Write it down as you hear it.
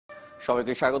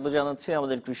সবাইকে স্বাগত জানাচ্ছি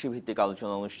আমাদের কৃষি ভিত্তিক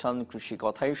আলোচনা অনুষ্ঠান কৃষি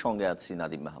কথাই, সঙ্গে আছি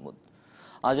নাদিম মাহমুদ।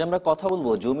 আজ আমরা কথা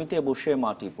বলবো জমিতে বসে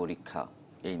মাটি পরীক্ষা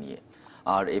এই নিয়ে।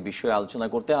 আর এই বিষয়ে আলোচনা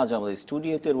করতে আজ আমাদের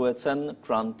স্টুডিওতে রয়েছেন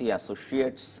ক্রান্তি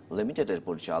অ্যাসোসিয়েটস লিমিটেডের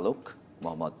পরিচালক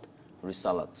মোহাম্মদ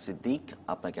রিসালাত সিদ্দিক।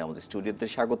 আপনাকে আমাদের স্টুডিওতে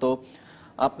স্বাগত।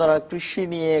 আপনারা কৃষি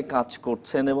নিয়ে কাজ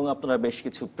করছেন এবং আপনারা বেশ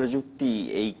কিছু প্রযুক্তি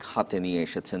এই খাতে নিয়ে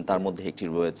এসেছেন, তার মধ্যে একটি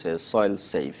রয়েছে সয়েল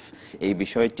সেফ। এই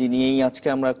বিষয়টি নিয়েই আজকে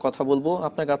আমরা কথা বলবো।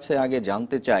 আপনার কাছে আগে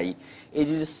জানতে চাই, এই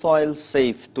যে সয়েল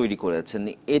সেফ তৈরি করেছেন,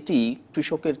 এটি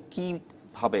কৃষকের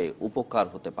কিভাবে উপকার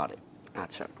হতে পারে?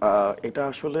 আচ্ছা, এটা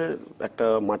আসলে একটা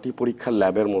মাটি পরীক্ষার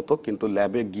ল্যাবের মতো, কিন্তু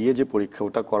ল্যাবে গিয়ে যে পরীক্ষা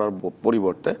ওটা করার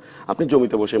পরিবর্তে আপনি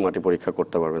জমিতে বসে মাটি পরীক্ষা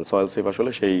করতে পারবেন। সয়েল সেফ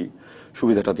আসলে সেই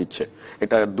সুবিধাটা দিচ্ছে।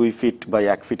 এটা 2 ফিট বাই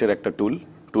 1 ফিটের একটা টুল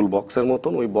বক্সের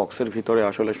মতন। ওই বক্সের ভিতরে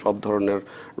আসলে সব ধরনের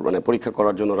পরীক্ষা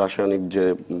করার জন্য রাসায়নিক যে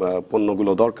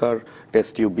পণ্যগুলো দরকার,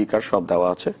 টেস্ট টিউব, বিকার সব দেওয়া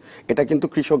আছে। এটা কিন্তু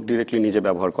কৃষক ডিরেক্টলি নিজে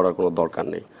ব্যবহার করার কোনো দরকার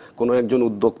নেই। কোনো একজন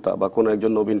উদ্যোক্তা বা কোনো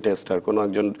একজন নবীন টেস্টার, কোনো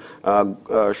একজন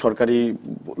সরকারি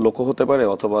লোক হতে পারে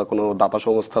অথবা কোনো দাতা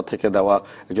সংস্থা থেকে দেওয়া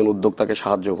একজন উদ্যোক্তাকে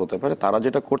সাহায্য হতে পারে। তারা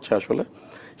যেটা করছে আসলে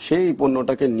সেই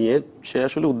পণ্যটাকে নিয়ে সে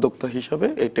আসলে উদ্যোক্তা হিসাবে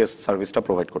এই টেস্ট সার্ভিসটা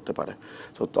প্রোভাইড করতে পারে।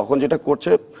 তো তখন যেটা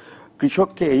করছে,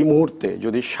 কৃষককে এই মুহূর্তে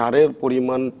যদি সারের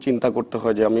পরিমাণ চিন্তা করতে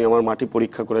হয় যে আমি আমার মাটি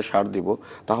পরীক্ষা করে সার দিব,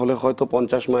 তাহলে হয়তো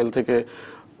 50 মাইল থেকে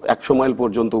 100 মাইল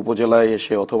পর্যন্ত উপজেলায়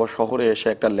এসে অথবা শহরে এসে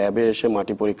একটা ল্যাবে এসে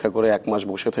মাটি পরীক্ষা করে 1 মাস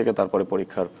বসে থেকে তারপরে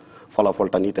পরীক্ষার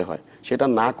ফলাফলটা নিতে হয়। সেটা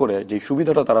না করে যে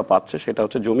সুবিধাটা তারা পাচ্ছে সেটা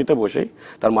হচ্ছে জমিতে বসেই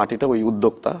তার মাটিটা ওই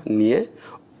উদ্যোক্তা নিয়ে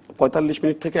 45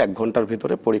 মিনিট থেকে 1 ঘন্টার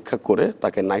ভিতরে পরীক্ষা করে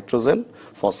তাকে নাইট্রোজেন,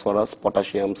 ফসফরাস,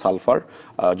 পটাশিয়াম, সালফার,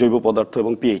 জৈব পদার্থ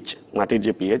এবং পিএইচ, মাটির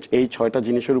যে পিএইচ, এই 6টা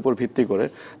জিনিসের উপর ভিত্তি করে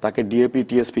তাকে ডিএপি,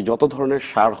 টিএসপি যত ধরনের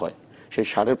সার হয় সেই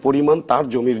সারের পরিমাণ তার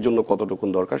জমির জন্য কতটুকু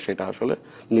দরকার সেটা আসলে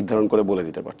নির্ধারণ করে বলে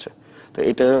দিতে পারছে। তো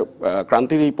এটা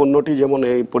ক্রান্তির এই পণ্যটি যেমন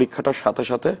এই পরীক্ষাটার সাথে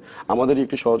সাথে আমাদের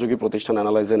একটি সহযোগী প্রতিষ্ঠান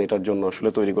অ্যানালাইজেন এটার জন্য আসলে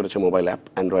তৈরি করেছে mobile app,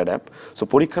 Android app. So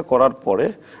পরীক্ষা করার পরে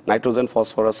নাইট্রোজেন,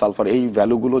 ফসফরাস, সালফার এই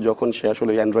ভ্যালুগুলো যখন সে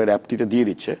আসলে অ্যান্ড্রয়েড অ্যাপটিতে দিয়ে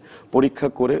দিচ্ছে, পরীক্ষা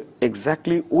করে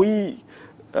এক্স্যাক্টলি ওই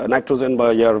নাইট্রোজেন বা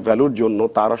ইয়ার ভ্যালুর জন্য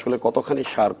তার আসলে কতখানি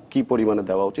সার কি পরিমাণে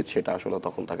দেওয়া উচিত সেটা আসলে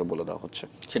তখন তাকে বলে দেওয়া হচ্ছে।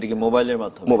 সেটা কি মোবাইলের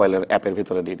মাধ্যমে, মোবাইলের অ্যাপের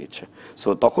ভিতরে দিয়ে দিচ্ছে। সো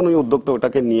তখন ওই উদ্যোক্তা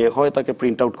ওটাকে নিয়ে হয় তাকে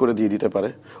প্রিন্ট আউট করে দিয়ে দিতে পারে,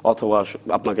 অথবা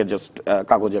আপনাকে জাস্ট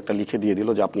কাগজে একটা লিখে দিয়ে দিল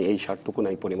যে আপনি এই সারটুকু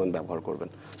এই পরিমাণ ব্যবহার করবেন।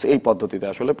 সো এই পদ্ধতিতে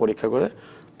আসলে পরীক্ষা করে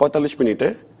 45 মিনিটে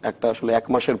একটা আসলে 1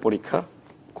 মাসের পরীক্ষা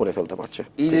করে ফেলতে পারছে।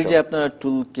 এই যে আপনারা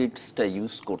টুল কিটসটা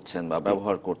ইউজ করছেন বা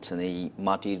ব্যবহার করছেন এই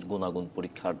মাটির গুণাগুণ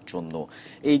পরীক্ষার জন্য,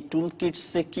 এই টুল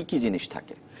কিটসে কি কি জিনিস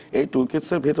থাকে? এই টুল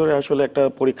কিটসের ভিতরে আসলে একটা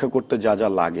পরীক্ষা করতে যা যা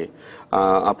লাগে,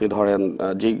 আপনি ধরেন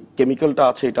যে কেমিক্যালটা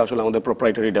আছে এটা আসলে আমাদের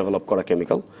প্রপ্রাইটারি ডেভেলপ করা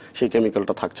কেমিক্যাল, সেই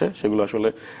কেমিক্যালটা থাকছে। সেগুলো আসলে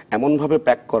এমনভাবে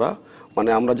প্যাক করা,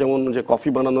 আমরা যেমন যে কফি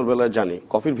বানানোর বেলায় জানি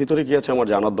কফির ভিতরে কি আছে আমার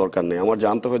জানার দরকার নেই, আমার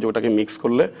জানতে হয় যে ওটাকে মিক্স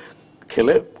করলে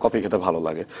খেলে কফি খেতে ভালো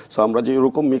লাগে। সো আমরা যে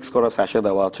এরকম মিক্স করা স্যাশে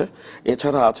দেওয়া আছে।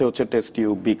 এছাড়া আছে হচ্ছে টেস্ট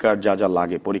টিউব, বিকার, যা যা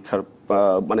লাগে পরীক্ষার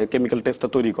কেমিক্যাল টেস্টটা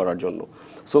তৈরি করার জন্য।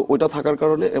 সো ওইটা থাকার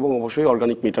কারণে, এবং অবশ্যই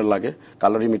অর্গানিক মিটার লাগে,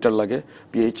 কালারি মিটার লাগে,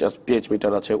 পিএইচ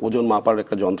মিটার আছে, ওজন মাপার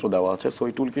একটা যন্ত্র দেওয়া আছে। সো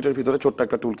ওই টুলকিটের ভিতরে ছোট্ট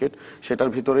একটা টুলকিট, সেটার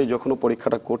ভিতরেই যখন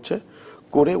পরীক্ষাটা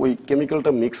করে ওই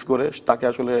কেমিক্যালটা মিক্স করে তাকে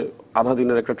আসলে আধা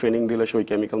দিনের একটা ট্রেনিং দিলে সে ওই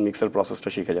কেমিক্যাল মিক্সের প্রসেসটা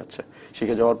শিখে যাচ্ছে।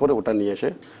 শিখে যাওয়ার পরে ওটা নিয়ে এসে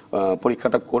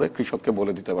পরীক্ষাটা করে কৃষককে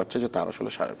বলে দিতে পারছে যে তার আসলে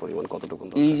সারের পরিমাণ কতটুকু।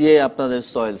 এই যে আপনাদের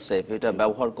সয়েল সেফ, এটা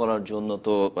ব্যবহার করার জন্য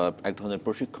তো এক ধরনের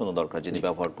প্রশিক্ষণও দরকার যিনি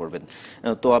ব্যবহার করবেন।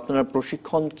 তো আপনারা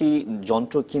প্রশিক্ষণ কি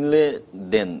যন্ত্র কিনলে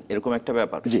দেন, এরকম একটা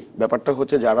ব্যাপার? জি, ব্যাপারটা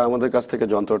হচ্ছে যারা আমাদের কাছ থেকে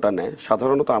যন্ত্রটা নেয়,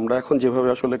 সাধারণত আমরা এখন যেভাবে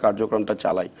আসলে কার্যক্রমটা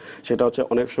চালাই সেটা হচ্ছে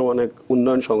অনেক সময় অনেক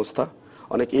উন্নয়ন সংস্থা,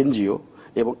 অনেক এনজিও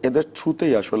এবং এদের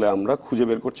থ্রুতেই আসলে আমরা খুঁজে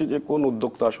বের করছি যে কোন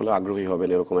উদ্যোক্তা আসলে আগ্রহী হবেন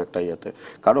এরকম একটা ইয়েতে।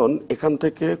 কারণ এখান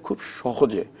থেকে খুব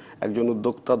সহজে একজন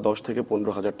উদ্যোক্তা 10 থেকে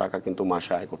 15,000 টাকা কিন্তু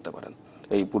মাসে আয় করতে পারেন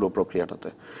এই পুরো প্রক্রিয়াটাতে।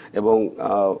 এবং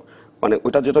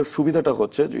ওইটা যেটা সুবিধাটা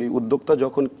হচ্ছে যে উদ্যোক্তা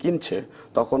যখন কিনছে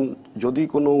তখন যদি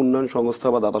কোনো উন্নয়ন সংস্থা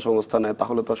বা দাতা সংস্থা নেয়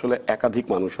তাহলে তো আসলে একাধিক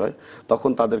মানুষ হয়, তখন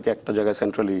তাদেরকে একটা জায়গায়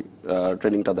সেন্ট্রালি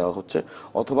ট্রেনিংটা দেওয়া হচ্ছে।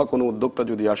 অথবা কোনো উদ্যোক্তা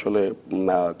যদি আসলে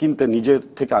কিনতে নিজের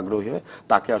থেকে আগ্রহী হয়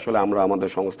তাকে আসলে আমরা আমাদের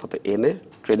সংস্থাতে এনে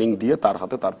ট্রেনিং দিয়ে তার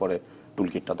হাতে তারপরে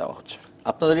টুলকিটটা দেওয়া হচ্ছে।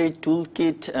 আপনাদের এই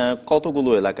টুলকিট কতগুলো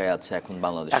এলাকায় আছে এখন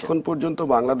বাংলাদেশে? এখন পর্যন্ত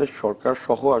বাংলাদেশ সরকার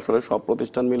সহ আসলে সব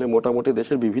প্রতিষ্ঠান মিলে মোটামুটি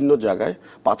দেশের বিভিন্ন জায়গায়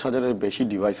 5,000-এর বেশি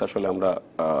ডিভাইস আসলে আমরা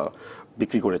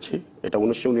বিক্রি করেছি। এটা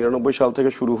 1999 সাল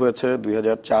থেকে শুরু হয়েছে।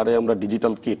 2004-এ আমরা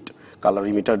ডিজিটাল কিট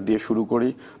কালারি মিটার দিয়ে শুরু করি।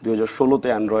 2016-তে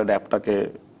অ্যান্ড্রয়েড অ্যাপটাকে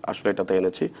আসলে এটাতে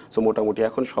এনেছি। সো মোটামুটি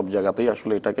এখন সব জায়গাতেই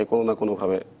আসলে এটাকে কোনো না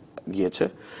কোনোভাবে গিয়েছে।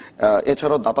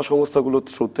 এছাড়াও দাতা সংস্থাগুলোর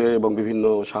থ্রুতে এবং বিভিন্ন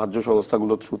সাহায্য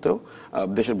সংস্থাগুলোর থ্রুতেও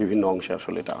দেশের বিভিন্ন অংশে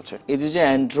আসলে এটা আছে। এই যে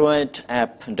অ্যান্ড্রয়েড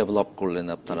অ্যাপ ডেভেলপ করলেন,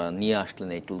 আপনারা নিয়ে আসলেন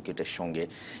এই টুলকিটের সঙ্গে,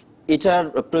 এটার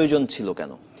প্রয়োজন ছিল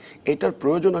কেন? এটার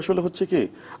প্রয়োজন আসলে হচ্ছে কি,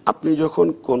 আপনি যখন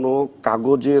কোনো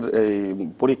কাগজের এই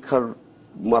পরীক্ষার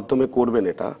মাধ্যমে করবেন,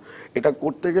 এটা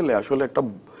করতে গেলে আসলে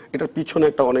এটার পিছনে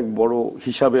একটা অনেক বড়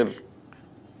হিসাবের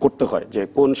করতে হয়, যে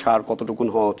কোন সার কতটুকুন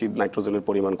হওয়া উচিত, নাইট্রোজেনের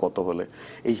পরিমাণ কত হলে।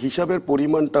 এই হিসাবের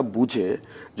পরিমাণটা বুঝে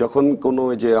যখন কোনো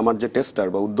যে আমার যে টেস্টার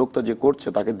বা উদ্যোক্তা যে করছে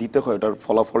তাকে দিতে হয়, এটার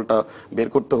ফলাফলটা বের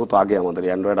করতে হতো আগে আমাদের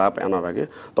অ্যান্ড্রয়েড অ্যাপ আনার আগে,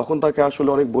 তখন তাকে আসলে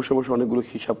অনেক বসে বসে অনেকগুলো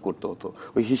হিসাব করতে হতো।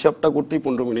 ওই হিসাবটা করতেই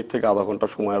 15 মিনিট থেকে আধা ঘন্টা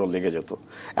সময় আরও লেগে যেত।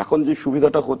 এখন যে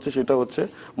সুবিধাটা হচ্ছে সেটা হচ্ছে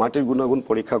মাটির গুণাগুণ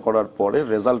পরীক্ষা করার পরে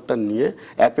রেজাল্টটা নিয়ে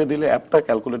অ্যাপে দিলে অ্যাপটা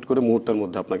ক্যালকুলেট করে মুহূর্তের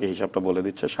মধ্যে আপনাকে হিসাবটা বলে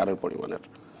দিচ্ছে সারের পরিমাণের।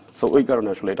 সো ওই কারণে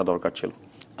আসলে এটা দরকার ছিল।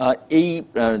 এই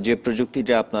যে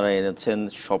প্রযুক্তিটা আপনারা এনেছেন,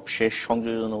 সব শেষ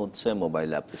সংযোজন হচ্ছে মোবাইল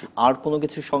অ্যাপ, আর কোনো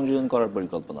কিছু সংযোজন করার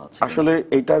পরিকল্পনা আছে? আসলে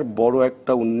এইটার বড়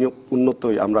একটা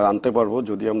উন্নতই আমরা আনতে পারবো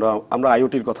যদি আমরা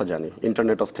আইওটির কথা জানি,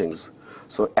 ইন্টারনেট অফ থিংস।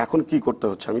 সো এখন কি করতে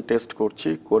হচ্ছে, আমি টেস্ট করছি,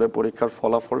 করে পরীক্ষার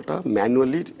ফলাফলটা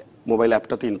ম্যানুয়ালি মোবাইল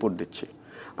অ্যাপটাতে ইনপুট দিচ্ছি।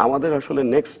 আমাদের আসলে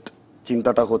নেক্সট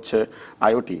চিন্তাটা হচ্ছে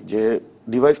আইওটি, যে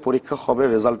ডিভাইস পরীক্ষা হবে,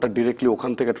 রেজাল্টটা ডিরেক্টলি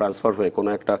ওখান থেকে ট্রান্সফার হয়ে কোনো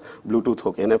একটা ব্লুটুথ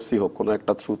হোক, এনএফসি হোক, কোনো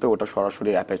একটা থ্রুতে ওটা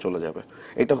সরাসরি অ্যাপে চলে যাবে।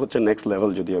 এটা হচ্ছে নেক্সট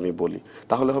লেভেল যদি আমি বলি।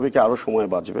 তাহলে হবে কি, আরও সময়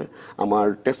বাঁচবে, আমার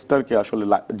টেস্টারকে আসলে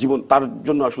জীবন তার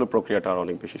জন্য আসলে প্রক্রিয়াটা আর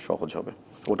অনেক বেশি সহজ হবে।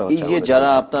 ওটা এই যে যারা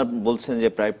আপনার বলছেন যে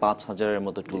প্রায় 5,000-এর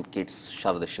মতো টুল কিটস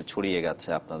সারা দেশে ছড়িয়ে গেছে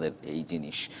আপনাদের এই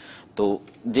জিনিস, তো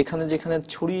যেখানে যেখানে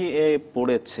ছড়িয়ে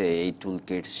পড়েছে এই টুল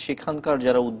কিটস, সেখানকার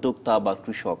যারা উদ্যোক্তা বা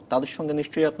কৃষক, তাদের সঙ্গে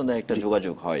নিশ্চয়ই আপনাদের একটা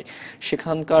যোগাযোগ হয়।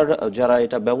 সেখানকার যারা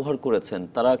এটা ব্যবহার করেছেন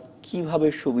তারা কিভাবে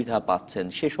সুবিধা পাচ্ছেন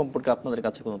সে সম্পর্কে আপনাদের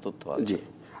কাছে কোনো তথ্য আছে?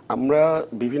 আমরা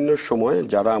বিভিন্ন সময়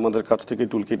যারা আমাদের কাছ থেকে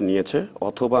টুলকিট নিয়েছে,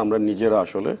 অথবা আমরা নিজেরা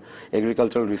আসলে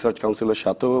এগ্রিকালচারাল রিসার্চ কাউন্সিলের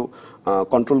সাথেও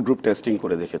কন্ট্রোল গ্রুপ টেস্টিং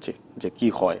করে দেখেছি যে কি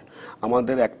হয়।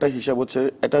 আমাদের একটা হিসাব হচ্ছে,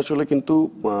 এটা আসলে কিন্তু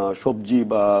সবজি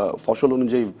বা ফসল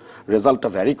অনুযায়ী রেজাল্টটা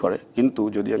ভ্যারি করে, কিন্তু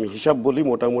যদি আমি হিসাব বলি,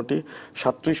 মোটামুটি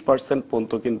 37%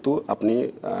 পর্যন্ত কিন্তু আপনি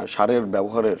সারের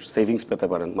ব্যবহারের সেভিংস পেতে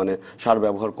পারেন। মানে সার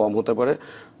ব্যবহার কম হতে পারে,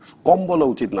 কম বলা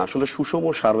উচিত না, আসলে সুষম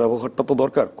সার ব্যবহারটা তো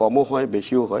দরকার, কমও হয়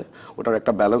বেশিও হয়, ওটার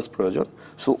একটা ব্যালেন্স প্রয়োজন।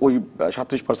 সো ওই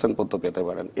 37% পর্যন্ত পেতে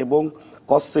পারেন। এবং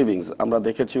কস্ট সেভিংস আমরা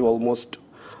দেখেছি অলমোস্ট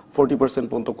 40%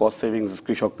 পর্যন্ত কস্ট সেভিংস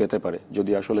কৃষক পেতে পারে,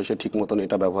 যদি আসলে সে ঠিক মতন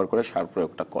এটা ব্যবহার করে সার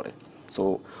প্রয়োগটা করে। সো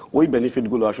ওই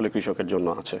বেনিফিটগুলো আসলে কৃষকের জন্য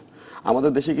আছে।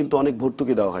 আমাদের দেশে কিন্তু অনেক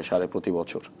ভর্তুকি দেওয়া হয় সারে প্রতি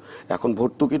বছর। এখন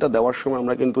ভর্তুকিটা দেওয়ার সময়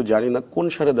আমরা কিন্তু জানি না কোন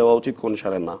সারে দেওয়া উচিত, কোন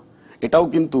সারে না। এটাও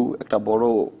কিন্তু একটা বড়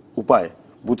উপায়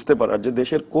বুঝতে পারার, যে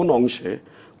দেশের কোন অংশে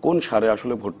কোন সারে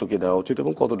আসলে ভর্তুকি দেওয়া উচিত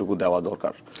এবং কতটুকু দেওয়া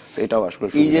দরকার। এটাও আসলে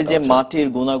এই যে মাটির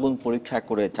গুণাগুণ পরীক্ষা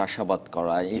করে চাষাবাদ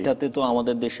করা, এটাতে তো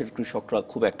আমাদের দেশের কৃষকরা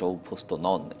খুব একটা অভ্যস্ত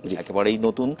নন, একেবারেই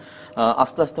নতুন।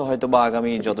 আস্তে আস্তে হয়তো বা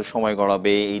আগামী যত সময়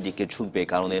গড়াবে এই দিকে ঝুঁকবে,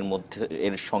 কারণ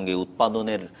এর সঙ্গে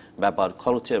উৎপাদনের ব্যাপার,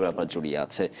 খরচের ব্যাপার জড়িয়ে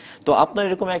আছে। তো আপনার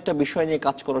এরকম একটা বিষয় নিয়ে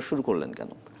কাজ করা শুরু করলেন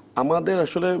কেন? আমাদের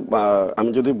আসলে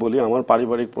আমি যদি বলি, আমার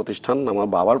পারিবারিক প্রতিষ্ঠান, আমার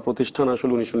বাবার প্রতিষ্ঠান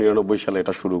আসলে 1999 সালে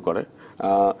এটা শুরু করে।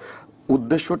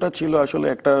 উদ্দেশ্যটা ছিল আসলে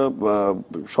একটা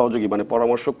সহযোগী, মানে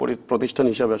পরামর্শক প্রতিষ্ঠান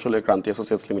হিসাবে আসলে ক্রান্তি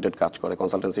অ্যাসোসিয়েটস লিমিটেড কাজ করে,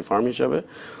 কনসালটেন্সি ফার্ম হিসাবে।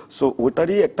 সো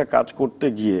ওটারই একটা কাজ করতে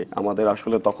গিয়ে আমাদের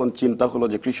আসলে তখন চিন্তা হলো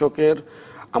যে কৃষকের,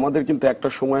 আমাদের কিন্তু একটা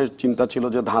সময় চিন্তা ছিল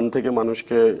যে ধান থেকে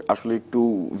মানুষকে আসলে একটু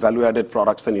ভ্যালু অ্যাডেড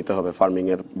প্রোডাক্টসে নিতে হবে ফার্মিং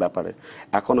এর ব্যাপারে।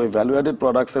 এখন ওই ভ্যালু অ্যাডেড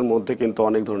প্রোডাক্টসের মধ্যে কিন্তু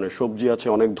অনেক ধরনের সবজি আছে,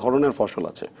 অনেক ধরনের ফসল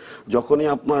আছে। যখনই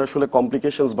আপনার আসলে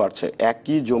কমপ্লিকেশনস বাড়ছে,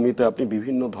 একই জমিতে আপনি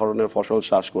বিভিন্ন ধরনের ফসল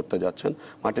চাষ করতে যাচ্ছেন,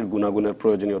 মাটির গুণাগুণের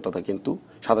প্রয়োজনীয়তা কিন্তু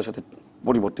সাথে সাথে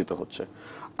পরিবর্তিত হচ্ছে।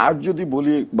 আর যদি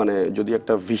বলি, মানে যদি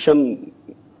একটা ভিশন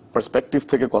পার্সপেক্টিভ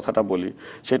থেকে কথাটা বলি,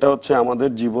 সেটা হচ্ছে আমাদের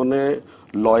জীবনে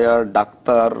লয়ার,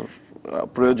 ডাক্তার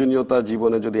প্রয়োজনীয়তা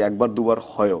জীবনে যদি একবার দুবার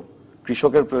হয়ও,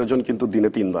 কৃষকের প্রয়োজন কিন্তু দিনে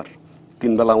 3 বার,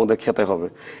 3 বেলা আমাদের খেতে হবে।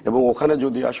 এবং ওখানে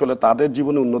যদি আসলে তাদের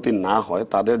জীবনে উন্নতি না হয়,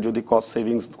 তাদের যদি কস্ট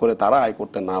সেভিংস করে তারা আয়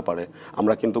করতে না পারে,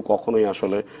 আমরা কিন্তু কখনোই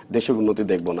আসলে দেশের উন্নতি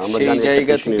দেখব না। আমরা সেই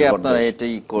জায়গা থেকে আপনারা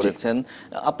এটাই করেছেন।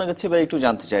 আপনার কাছে এবার একটু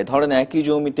জানতে চাই, ধরেন একই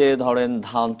জমিতে ধরেন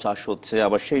ধান চাষ হচ্ছে,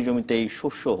 আবার সেই জমিতেই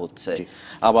শস্য হচ্ছে,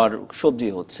 আবার সবজি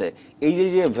হচ্ছে, এই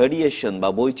যে ভেরিয়েশন বা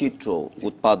বৈচিত্র্য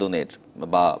উৎপাদনের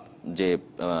বা যে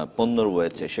পণ্য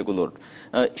রয়েছে সেগুলোর,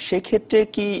 সেক্ষেত্রে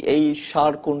কি এই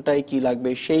সার কোনটায় কি লাগবে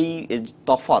সেই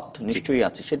তফাৎ নিশ্চয়ই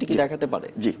আছে, সেটা কি দেখাতে পারে?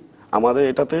 জি, আমাদের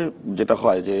এটাতে যেটা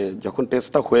হয় যে যখন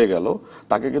টেস্টটা হয়ে গেল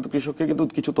তাকে কিন্তু কৃষককে কিন্তু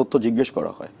কিছু তথ্য জিজ্ঞেস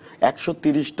করা হয়।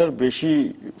 130টার বেশি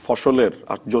ফসলের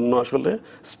জন্য আসলে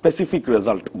স্পেসিফিক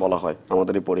রেজাল্ট বলা হয়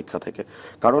আমাদের এই পরীক্ষা থেকে।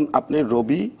 কারণ আপনি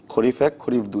রবি, খরিফ 1,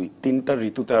 খরিফ 2 তিনটা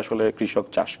ঋতুতে আসলে কৃষক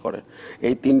চাষ করে।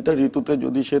 এই তিনটা ঋতুতে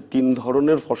যদি সে 3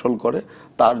 ধরনের ফসল করে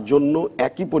তার জন্য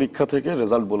একই পরীক্ষা থেকে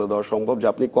রেজাল্ট বলে দেওয়া সম্ভব যে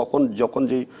আপনি যখন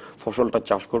যেই ফসলটা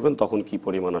চাষ করবেন তখন কি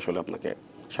পরিমাণ আসলে আপনাকে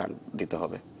সার দিতে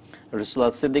হবে।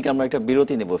 রুসলাত সিদ্দিক, আমরা একটা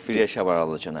বিরতি নেব, ফিরে এসে আবার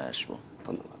আলোচনায় আসবো।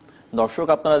 ধন্যবাদ। দর্শক,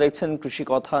 আপনারা দেখছেন কৃষি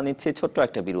কথা, নিচ্ছে ছোট্ট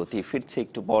একটা বিরতি, ফিরছে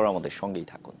একটু পর, আমাদের সঙ্গেই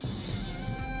থাকুন।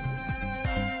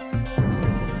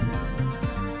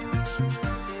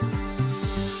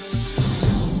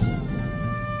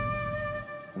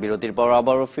 বিরতির পর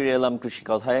আবারও ফিরে এলাম কৃষি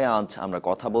কথায়। আজ আমরা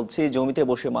কথা বলছি জমিতে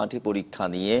বসে মাটি পরীক্ষা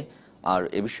নিয়ে। আর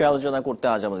এ বিষয়ে আলোচনা করতে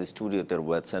আজ আমাদের স্টুডিওতে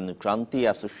রয়েছেন ক্রান্তি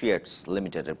অ্যাসোসিয়েটস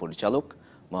লিমিটেডের পরিচালক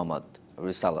মোহাম্মদ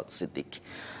রিসালাত সিদ্দিক।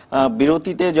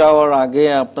 বিরতিতে যাওয়ার আগে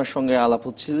আপনার সঙ্গে আলাপ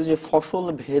হচ্ছিল যে ফসল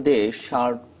ভেদে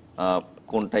সার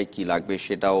কোনটাই কি লাগবে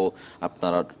সেটাও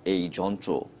আপনারা এই যন্ত্র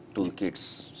টুলকিটস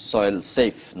সয়েল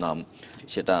সেফ নাম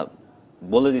সেটা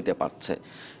বলে দিতে পারছে।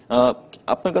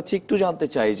 আপনার কাছে একটু জানতে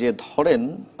চাই যে ধরেন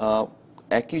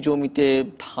একই জমিতে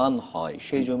ধান হয়,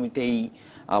 সেই জমিতেই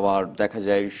আবার দেখা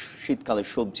যায় শীতকালে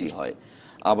সবজি হয়,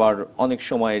 আবার অনেক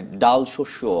সময় ডাল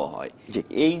শস্যও হয়।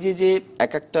 এই যে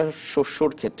এক একটা শস্যর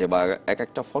ক্ষেত্রে বা এক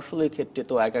একটা ফসলের ক্ষেত্রে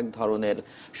তো এক এক ধরনের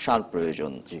সার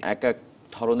প্রয়োজন, এক এক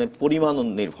ধরনের পরিমাণও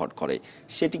নির্ভর করে,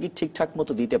 সেটি কি ঠিকঠাক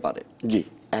মতো দিতে পারে? জি,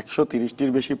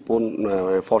 130টির বেশি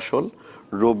ফসল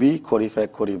রবি, খরিফ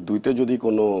 1, খরিফ 2তে যদি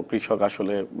কোনো কৃষক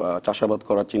আসলে চাষাবাদ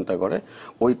করার চিন্তা করে,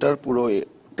 ওইটার পুরো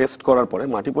টেস্ট করার পরে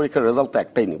মাটি পরীক্ষার রেজাল্ট তো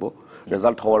একটাই নিব।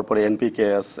 রেজাল্ট হওয়ার পরে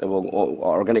এনপিকেএস এবং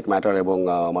অর্গানিক ম্যাটার এবং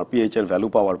আমার পিএইচ এর ভ্যালু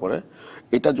পাওয়ার পরে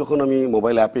এটা যখন আমি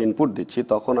মোবাইল অ্যাপে ইনপুট দিচ্ছি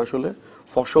তখন আসলে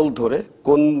ফসল ধরে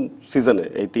কোন সিজনে,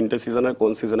 এই 3টে সিজনের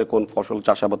কোন সিজনে কোন ফসল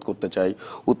চাষাবাদ করতে চাই,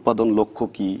 উৎপাদন লক্ষ্য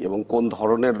কি এবং কোন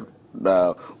ধরনের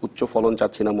উচ্চ ফলন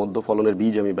চাচ্ছি না মধ্য ফলনের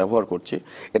বীজ আমি ব্যবহার করছি,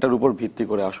 এটার উপর ভিত্তি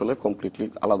করে আসলে কমপ্লিটলি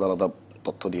আলাদা আলাদা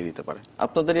তথ্য দিয়ে দিতে পারে।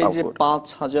 আপনাদের এই যে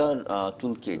 5000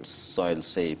 টুল কিটস সয়েল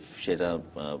সেফ সেটা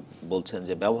বলছেন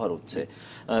যে ব্যবহার হচ্ছে,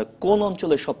 কোন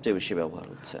অঞ্চলে সবচেয়ে বেশি ব্যবহার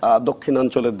হচ্ছে?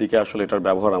 দক্ষিণাঞ্চলের দিকে আসলে এটার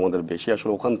ব্যবহার আমাদের বেশি।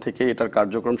 আসলে ওখান থেকে এটার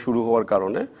কার্যক্রম শুরু হওয়ার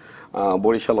কারণে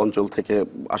বরিশাল অঞ্চল থেকে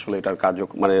আসলে এটার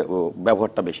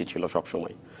ব্যবহারটা বেশি ছিল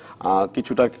সবসময়।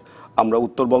 কিছুটা আমরা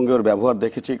উত্তরবঙ্গের ব্যবহার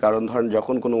দেখেছি, কারণ ধরেন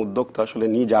যখন কোনো উদ্যোক্তা আসলে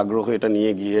নিজ আগ্রহ এটা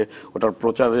নিয়ে গিয়ে ওটার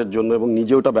প্রচারের জন্য এবং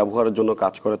নিজে ওটা ব্যবহারের জন্য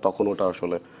কাজ করে তখন ওটা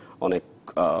আসলে অনেক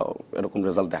এরকম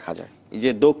রেজাল্ট দেখা যায়। এই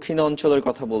যে দক্ষিণ অঞ্চলের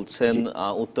কথা বলছেন,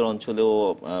 উত্তর অঞ্চলেও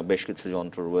বেশ কিছু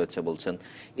যন্ত্র রয়েছে বলছেন,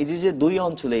 এই যে দুই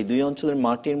অঞ্চলে, এই দুই অঞ্চলের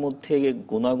মাটির মধ্যে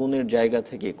গুণাগুণের জায়গা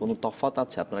থেকে কোনো তফাৎ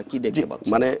আছে আপনারা কি দেখতে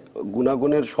পাচ্ছেন? মানে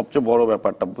গুণাগুণের সবচেয়ে বড়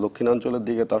ব্যাপারটা দক্ষিণাঞ্চলের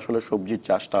দিকে তো আসলে সবজির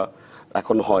চাষটা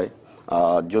এখন হয়,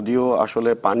 যদিও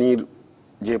আসলে পানির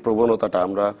যে প্রবণতাটা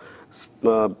আমরা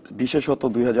বিশেষত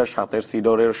 2007-এর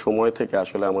সিডরের সময় থেকে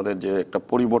আসলে আমাদের যে একটা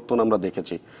পরিবর্তন আমরা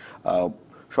দেখেছি।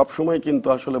 সব সময় কিন্তু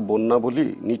আসলে বন্যা বলি,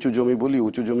 নিচু জমি বলি,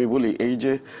 উঁচু জমি বলি, এই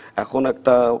যে এখন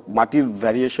একটা মাটির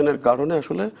ভ্যারিয়েশনের কারণে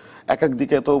আসলে এক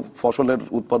দিকে তো ফসলের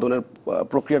উৎপাদনের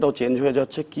প্রক্রিয়াটাও চেঞ্জ হয়ে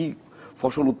যাচ্ছে, কি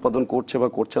ফসল উৎপাদন করছে বা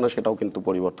করছে না সেটাও কিন্তু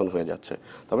পরিবর্তন হয়ে যাচ্ছে।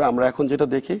 তবে আমরা এখন যেটা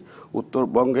দেখি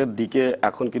উত্তরবঙ্গের দিকে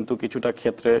এখন কিন্তু কিছুটা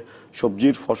ক্ষেত্রে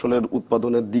সবজির ফসলের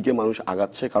উৎপাদনের দিকে মানুষ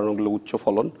আগাচ্ছে, কারণ ওগুলো উচ্চ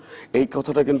ফলন। এই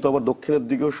কথাটা কিন্তু আবার দক্ষিণের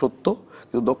দিকেও সত্য,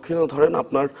 কিন্তু দক্ষিণেও ধরেন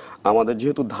আপনার আমাদের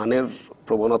যেহেতু ধানের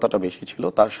প্রবণতাটা বেশি ছিল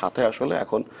তার সাথে আসলে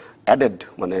এখন অ্যাডেড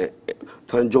মানে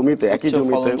ধরেন জমিতে একই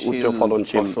জমিতে উচ্চ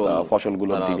ফলনশীল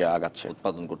ফসলগুলোর দিকে আগাচ্ছে,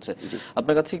 উৎপাদন করছে।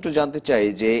 আপনার কাছে একটু জানতে চাই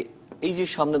যে এই যে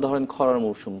সামনে ধরেন খরার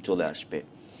মৌসুম চলে আসবে,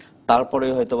 তারপরে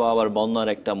হয়তো আবার বন্যার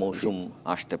একটা মৌসুম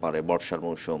আসতে পারে, বর্ষার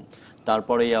মৌসুম,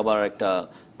 তারপরেই আবার একটা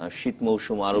শীত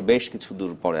মৌসুম আরো বেশ কিছু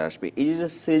দূর পরে আসবে। এই যে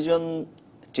সিজন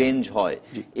চেঞ্জ হয়,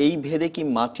 এই ভেদে কি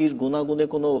মাটির গুণাগুণে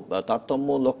কোনো তারতম্য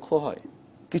লক্ষ্য হয়?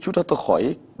 কিছুটা তো হয়,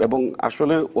 এবং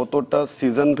আসলে অতটা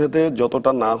সিজন ভেদে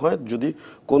যতটা না হয়, যদি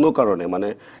কোনো কারণে মানে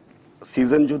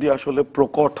সিজন যদি আসলে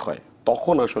প্রকট হয়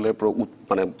তখন আসলে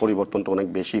মানে পরিবর্তনটা অনেক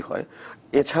বেশি হয়।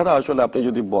 এছাড়া আসলে আপনি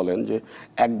যদি বলেন যে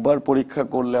একবার পরীক্ষা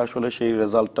করলে আসলে সেই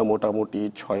রেজাল্টটা মোটামুটি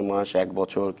 6 মাস, 1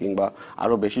 বছর কিংবা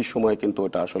আরো বেশি সময় কিন্তু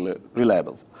এটা আসলে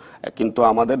রিলায়েবল। কিন্তু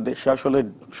আমাদের দেশে আসলে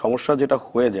সমস্যা যেটা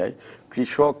হয়ে যায়,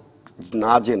 কৃষক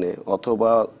না জেনে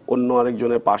অথবা অন্য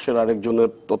আরেকজনের পাশের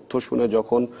আরেকজনের তথ্য শুনে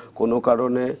যখন কোনো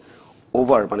কারণে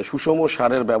মানে সুষম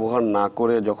সারের ব্যবহার না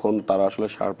করে যখন তারা আসলে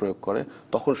সার প্রয়োগ করে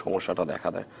তখন সমস্যাটা দেখা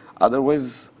দেয়। আদারওয়াইজ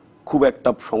খুব একটা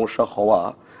সমস্যা হওয়া,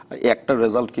 একটা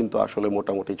রেজাল্ট কিন্তু আসলে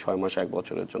মোটামুটি 6 মাস, 1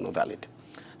 বছরের জন্য ভ্যালিড।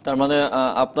 তার মানে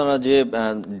আপনারা যে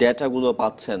ডেটাগুলো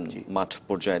পাচ্ছেন মাঠ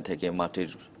পর্যায়ে থেকে,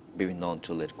 মাটির বিভিন্ন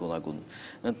অঞ্চলের গুণাগুণ,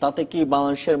 তাতে কি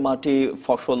বাংলাদেশের মাটি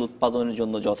ফসল উৎপাদনের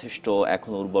জন্য যথেষ্ট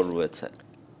এখন উর্বর রয়েছে?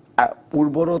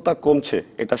 উর্বরতা কমছে,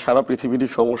 এটা সারা পৃথিবীরই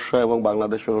সমস্যা এবং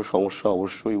বাংলাদেশেরও সমস্যা।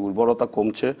 অবশ্যই উর্বরতা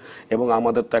কমছে এবং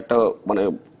আমাদের তো একটা মানে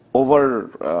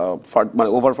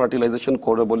ওভার ফার্টিলাইজেশন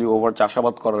করে বলি, ওভার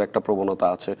চাষাবাদ করার একটা প্রবণতা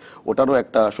আছে, ওটারও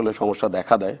একটা আসলে সমস্যা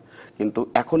দেখা দেয়। কিন্তু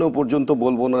এখনো পর্যন্ত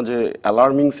বলবো না যে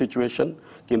অ্যালার্মিং সিচুয়েশন,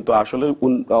 কিন্তু আসলে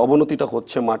অবনতিটা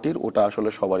হচ্ছে মাটির, ওটা আসলে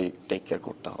সবারই টেক কেয়ার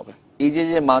করতে হবে। এই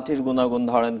যে মাটির গুণাগুণ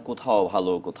ধরেন কোথাও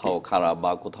ভালো, কোথাও খারাপ,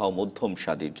 বা কোথাও মধ্যম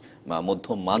সারির বা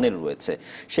মধ্যম মানের রয়েছে,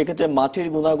 সেক্ষেত্রে মাটির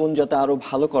গুণাগুণ যাতে আরো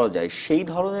ভালো করা যায় সেই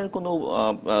ধরনের কোনো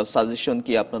সাজেশন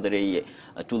কি আপনাদের এই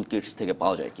টুল কিটস থেকে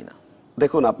পাওয়া যায় কিনা?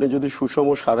 দেখুন, আপনি যদি সুষম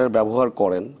সারের ব্যবহার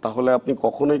করেন তাহলে আপনি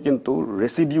কখনোই কিন্তু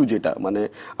রেসিডিউ, যেটা মানে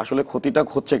আসলে ক্ষতিটা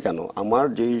হচ্ছে কেন, আমার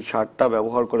যেই সারটা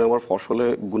ব্যবহার করে আমার ফসলে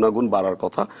গুণাগুণ বাড়ার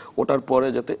কথা, ওটার পরে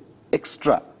যাতে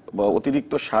এক্সট্রা বা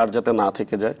অতিরিক্ত সার যাতে না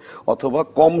থেকে যায়, অথবা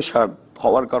কম সার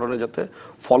হওয়ার কারণে যাতে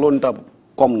ফলনটা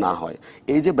কম না হয়,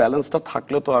 এই যে ব্যালেন্সটা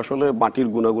থাকলে তো আসলে মাটির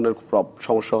গুণাগুণের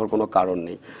সমস্যা হওয়ার কোনো কারণ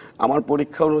নেই। আমার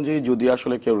পরীক্ষা অনুযায়ী যদি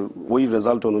আসলে কেউ ওই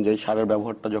রেজাল্ট অনুযায়ী সারের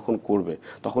ব্যবহারটা যখন করবে,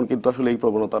 তখন কিন্তু আসলে এই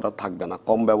প্রবণতাটা থাকবে না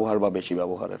কম ব্যবহার বা বেশি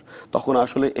ব্যবহারের। তখন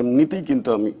আসলে এমনিতেই কিন্তু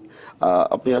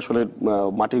আপনি আসলে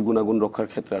মাটির গুণাগুণ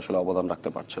রক্ষার ক্ষেত্রে আসলে অবদান রাখতে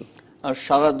পারছেন। আর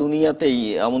সারা দুনিয়াতেই,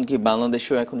 এমনকি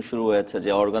বাংলাদেশেও এখন শুরু হয়েছে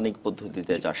যে অর্গানিক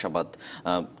পদ্ধতিতে চাষাবাদ,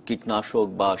 কীটনাশক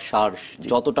বা সার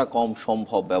যতটা কম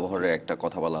সম্ভব ব্যবহারের একটা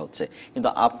কথা বলা হচ্ছে। কিন্তু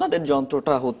আপনাদের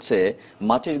যন্ত্রটা হচ্ছে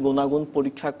মাটির গুণাগুণ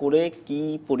পরীক্ষা করে কি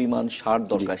পরিমাণ সার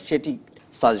দরকার সেটি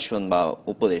সাজেশন বা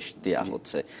উপদেশ দেওয়া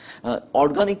হচ্ছে।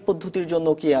 অর্গানিক পদ্ধতির জন্য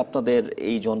কি আপনাদের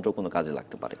এই যন্ত্র কোনো কাজে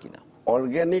লাগতে পারে কিনা?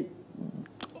 অর্গানিক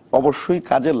অবশ্যই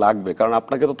কাজে লাগবে, কারণ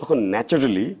আপনাকে তো তখন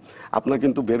ন্যাচারালি আপনার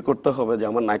কিন্তু বের করতে হবে যে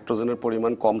আমার নাইট্রোজেনের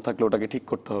পরিমাণ কম থাকলে ওটাকে ঠিক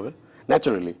করতে হবে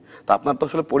ন্যাচারালি। তা আপনার তো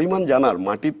আসলে পরিমাণ জানার,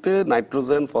 মাটিতে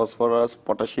নাইট্রোজেন, ফসফরাস,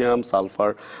 পটাশিয়াম,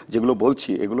 সালফার যেগুলো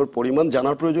বলছি, এগুলোর পরিমাণ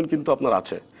জানার প্রয়োজন কিন্তু আপনার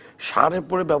আছে। সারের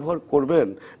পরে ব্যবহার করবেন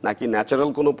নাকি ন্যাচারাল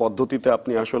কোনো পদ্ধতিতে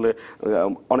আপনি আসলে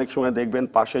অনেক সময় দেখবেন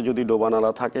পাশে যদি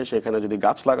ডোবানালা থাকে, সেখানে যদি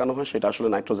গাছ লাগানো হয়, সেটা আসলে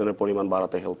নাইট্রোজেনের পরিমাণ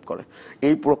বাড়াতে হেল্প করে।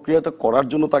 এই প্রক্রিয়াটা করার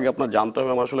জন্য তাকে আপনার জানতে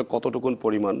হবে আমার আসলে কতটুকুন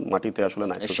পরিমাণ মাটিতে আসলে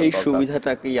নাইট্রোজেন সেই দরকার।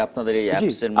 সুবিধাটা কি আপনাদের এই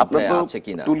অ্যাপস এর মধ্যে আছে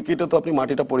কিনা? টুলকিটে তো আপনি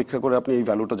মাটিটা পরীক্ষা করে আপনি এই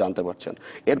ভ্যালুটা জানতে পারছেন।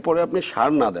 এরপরে আপনি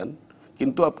সার না দেন,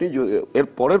 কিন্তু আপনি এর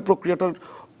পরের প্রক্রিয়াটার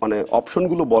মানে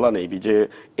অপশনগুলো বলা নেই যে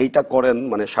এইটা করেন,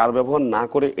 মানে সার ব্যবহার না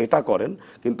করে এটা করেন,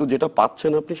 কিন্তু যেটা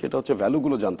পাচ্ছেন আপনি সেটা হচ্ছে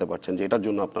ভ্যালুগুলো জানতে পারছেন যে এটার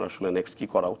জন্য আপনার আসলে নেক্সট কি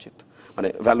করা উচিত, মানে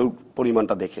ভ্যালুর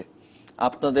পরিমাণটা দেখে।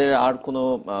 আপনাদের আর কোনো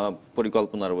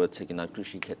পরিকল্পনা রয়েছে কিনা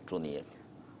কৃষি ক্ষেত্র নিয়ে?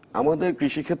 আমাদের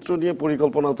কৃষিক্ষেত্র নিয়ে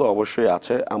পরিকল্পনা তো অবশ্যই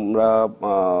আছে। আমরা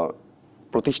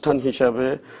প্রতিষ্ঠান হিসাবে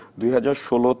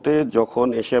 2016-তে যখন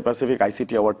এশিয়া প্যাসিফিক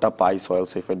আইসিটি অ্যাওয়ার্ডটা পাই সয়েল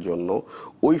সেফের জন্য,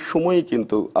 ওই সময়ই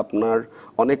কিন্তু আপনার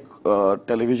অনেক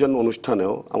টেলিভিশন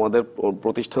অনুষ্ঠানেও আমাদের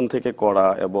প্রতিষ্ঠান থেকে করা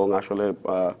এবং আসলে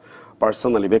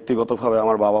পার্সোনালি ব্যক্তিগতভাবে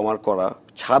আমার বাবা মার করা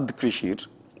ছাদ কৃষির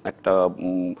একটা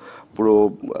পুরো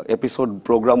এপিসোড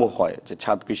প্রোগ্রামও হয় যে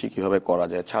ছাদ কৃষি কিভাবে করা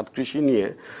যায়। ছাদ কৃষি নিয়ে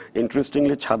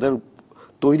ইন্টারেস্টিংলি ছাদের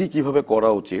তৈরি কিভাবে করা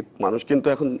উচিত, মানুষ কিন্তু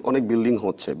এখন অনেক বিল্ডিং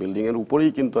হচ্ছে, বিল্ডিং এর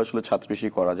উপরেই কিন্তু আসলে ছাদ কৃষি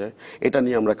করা যায়, এটা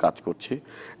নিয়ে আমরা কাজ করছি।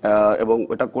 এবং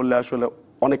এটা করলে আসলে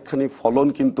অনেকখানি ফলন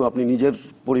কিন্তু আপনি নিজের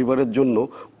পরিবারের জন্য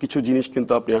কিছু জিনিস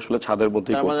কিন্তু আপনি আসলে ছাদের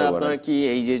মধ্যেই করতে পারেন। আপনারা কি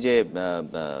এই যে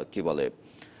কি বলে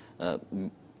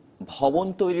ভবন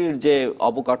তৈরির যে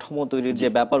অবকাঠামো তৈরির যে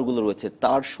ব্যাপারগুলো রয়েছে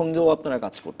তার সঙ্গেও আপনারা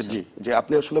কাজ করছেন? জি, যে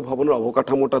আপনি আসলে ভবনের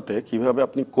অবকাঠামোটাতে কিভাবে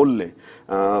আপনি করলে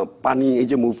পানি এই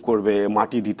যে মুভ করবে,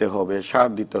 মাটি দিতে হবে, সার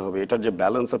দিতে হবে, এটার যে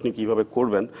ব্যালেন্স আপনি কিভাবে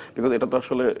করবেন, বিকজ এটা তো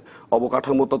আসলে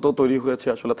অবকাঠামোটা তো তৈরি হয়েছে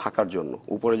আসলে থাকার জন্য।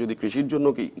 উপরে যদি কৃষির জন্য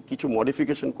কিছু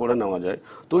মডিফিকেশন করে নেওয়া যায়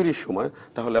তৈরির সময়,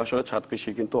 তাহলে আসলে ছাদ কৃষি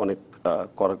কিন্তু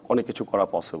অনেক কিছু করা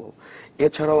পসিবল।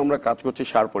 এছাড়াও আমরা কাজ করছি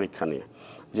সার পরীক্ষা নিয়ে,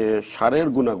 যে সারের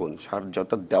গুণাগুণ, সার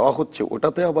যেটা দেওয়া হচ্ছে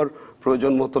ওটাতে আবার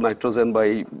প্রয়োজন মতো নাইট্রোজেন বা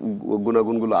এই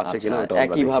গুণাগুণগুলো আছে কিনা,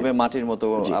 একইভাবে মাটির মতো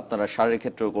আপনারা সারের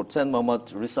ক্ষেত্রে করছেন। মোহাম্মদ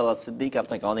রিসালাত সিদ্দিক,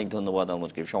 আপনাকে অনেক ধন্যবাদ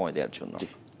আমাদেরকে সময় দেওয়ার জন্য।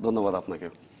 ধন্যবাদ আপনাকে।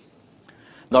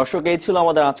 দর্শক, এই ছিল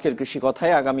আমাদের আজকের কৃষি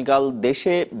কথায়। আগামীকাল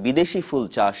দেশে বিদেশি ফুল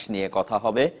চাষ নিয়ে কথা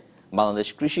হবে বাংলাদেশ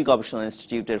কৃষি গবেষণা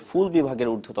ইনস্টিটিউটের ফুল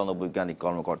বিভাগের ঊর্ধ্বতন বৈজ্ঞানিক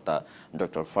কর্মকর্তা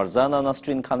ডক্টর ফারজানা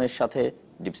নাসরিন খানের সাথে।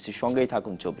 ডিবিসির সঙ্গেই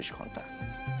থাকুন 24 ঘন্টা।